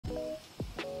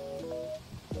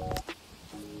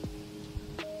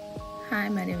Hi,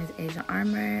 my name is Asia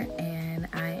Armour, and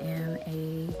I am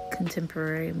a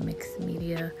contemporary mixed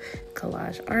media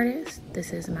collage artist.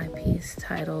 This is my piece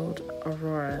titled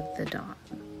Aurora the Dawn.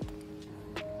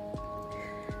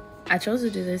 I chose to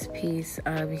do this piece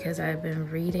because I've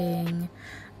been reading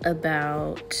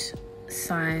about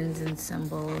signs and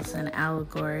symbols and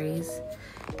allegories,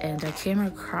 and I came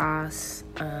across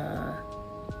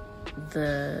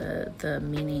the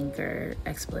meaning or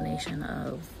explanation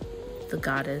of the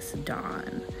goddess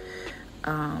Dawn.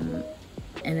 And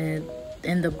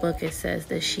in the book it says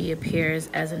that she appears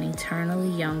as an eternally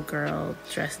young girl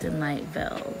dressed in light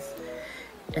veils.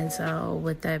 And so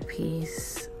with the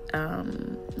piece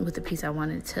I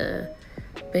wanted to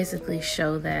basically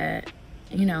show that,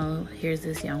 here's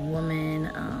this young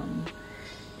woman.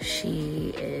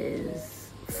 She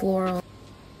is floral,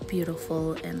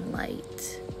 beautiful, and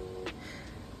light.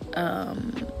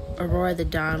 Aurora the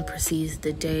Dawn precedes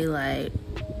the daylight,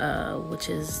 which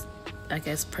is, I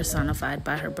guess, personified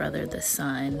by her brother, the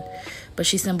sun, but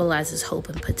she symbolizes hope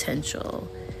and potential.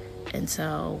 And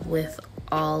so with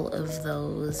all of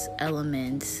those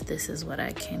elements, this is what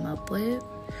I came up with.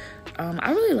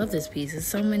 I really love this piece. There's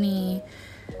so many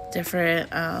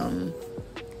different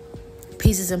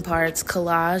pieces and parts.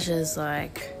 Collage is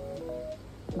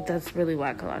that's really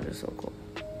why collage is so cool.